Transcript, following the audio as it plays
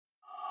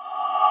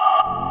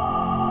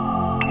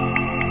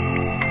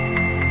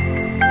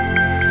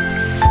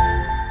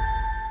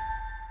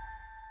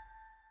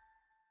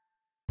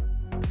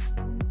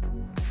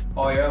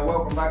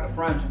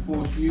Frames and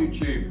Force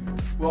YouTube.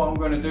 What I'm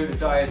going to do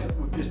today is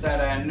we've just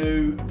had our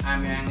new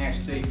Anyang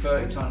ST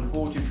 30-ton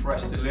forging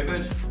press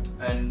delivered,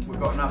 and we've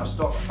got another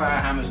stock of power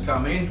hammers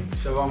come in.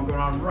 So I'm going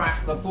to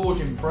unwrap the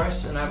forging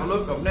press and have a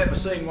look. I've never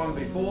seen one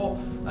before,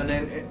 and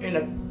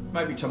then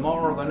maybe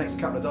tomorrow or the next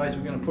couple of days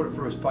we're going to put it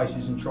through its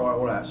paces and try it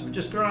all out. So we're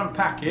just going to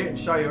unpack it and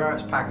show you how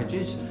it's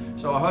packaged.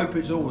 So I hope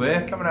it's all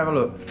there. Come and have a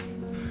look.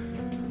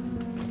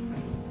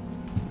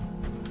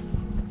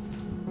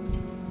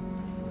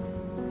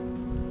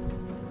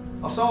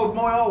 I sold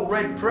my old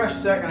red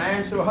press second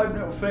hand, so I hope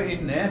it'll fit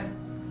in there.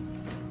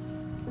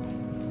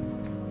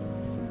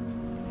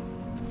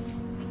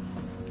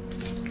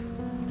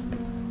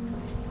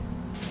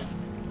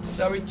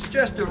 So it's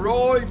just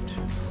arrived.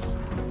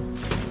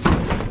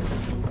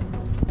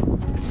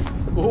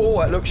 Oh,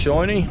 that looks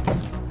shiny.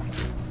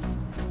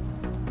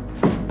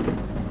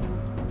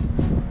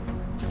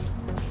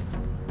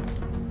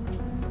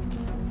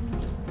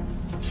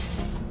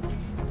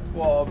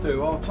 What I'll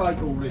do, I'll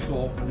take all this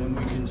off and then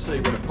we can see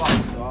where the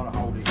buttons are to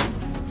hold it.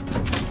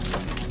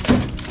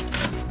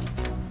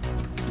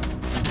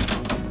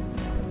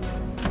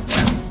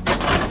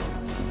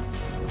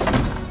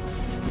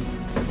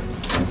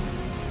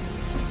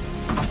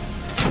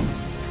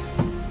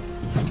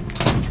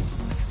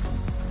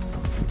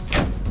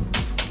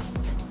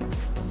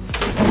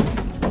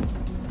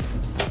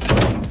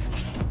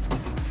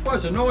 Well,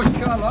 it's a nice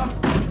colour.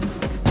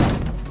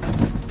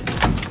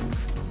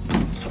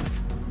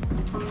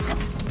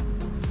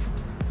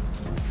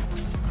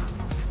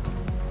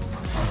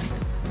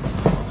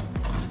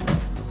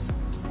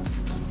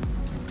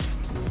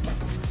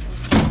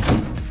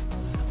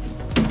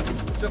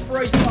 It's a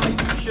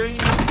 3-phase machine,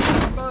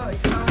 30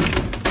 tons.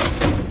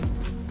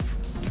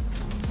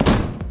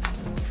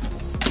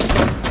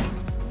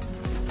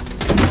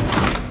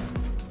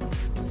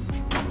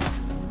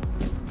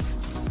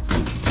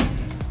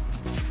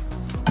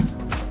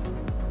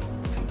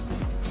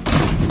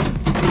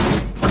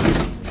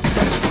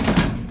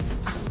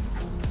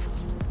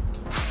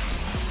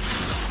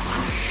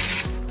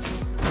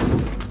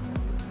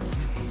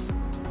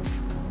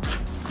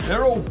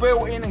 They're all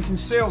built in and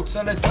concealed,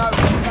 so there's no other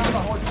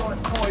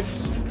hydraulic pipes.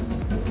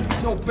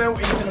 It's all built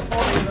into the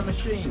body of the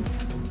machine.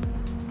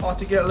 I have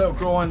to get a little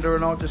grinder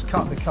and I'll just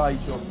cut the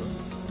cage off them.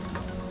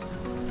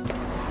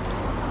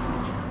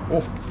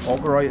 Oh,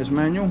 operator's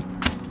manual.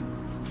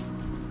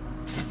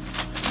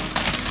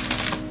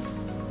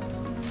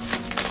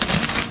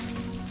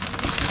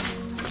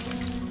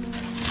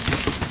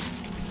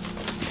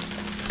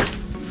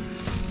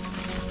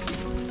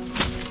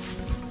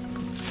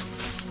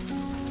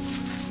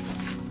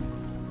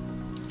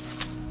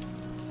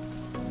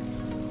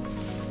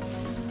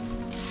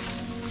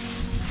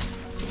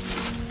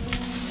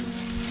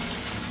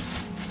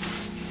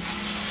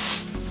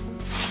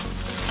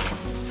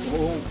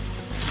 Oh.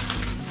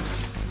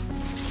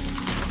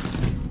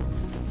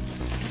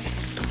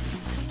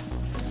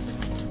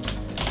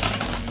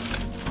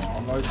 Oh,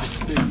 loads of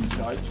sticky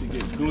tapes, you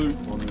get glue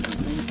on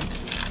everything.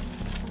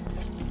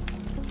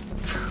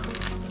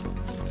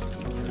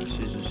 There's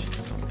scissors.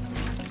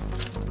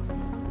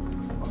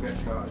 I'll get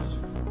cutters.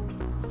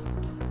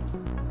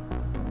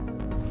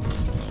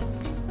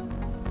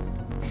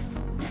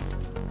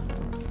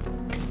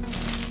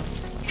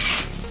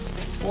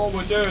 What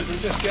we'll do is we'll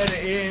just get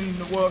it in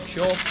the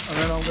workshop, and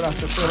then I'm going to have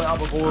to fill it up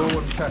with oil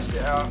and test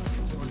it out.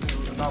 So we'll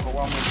do another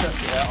one, we'll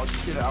test it out, I'll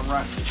just get it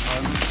unwrapped at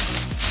the moment.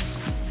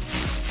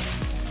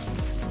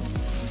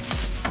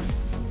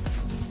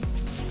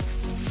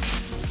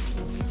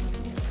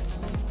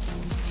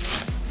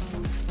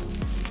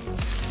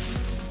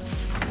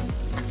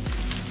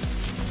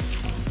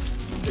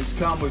 It's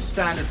come with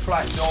standard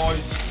flat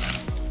dies.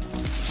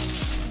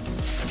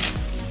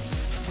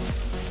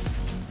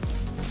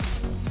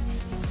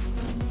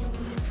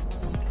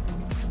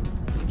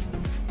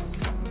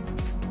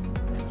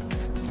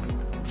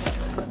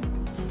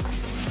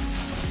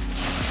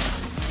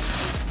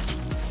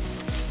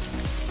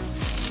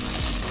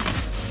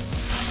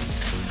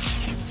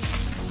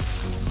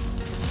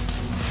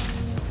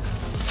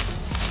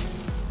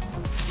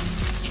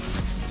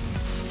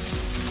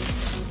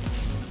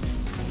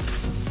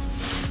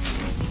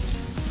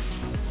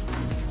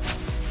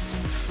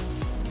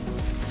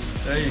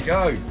 There you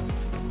go.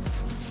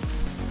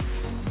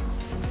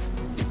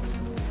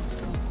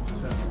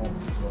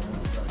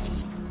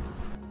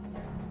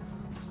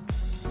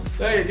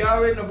 There you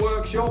go, in the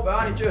workshop. It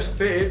only just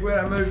fitted. We're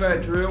going to move our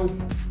drill.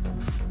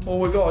 All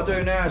we've got to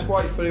do now is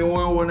wait for the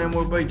oil and then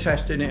we'll be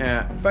testing it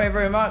out. Thank you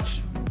very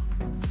much.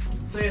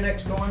 See you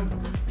next time.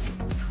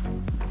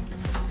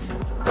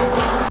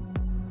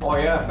 Oh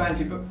yeah,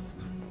 fancy, but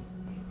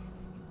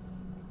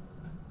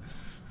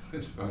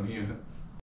it's funny, isn't it?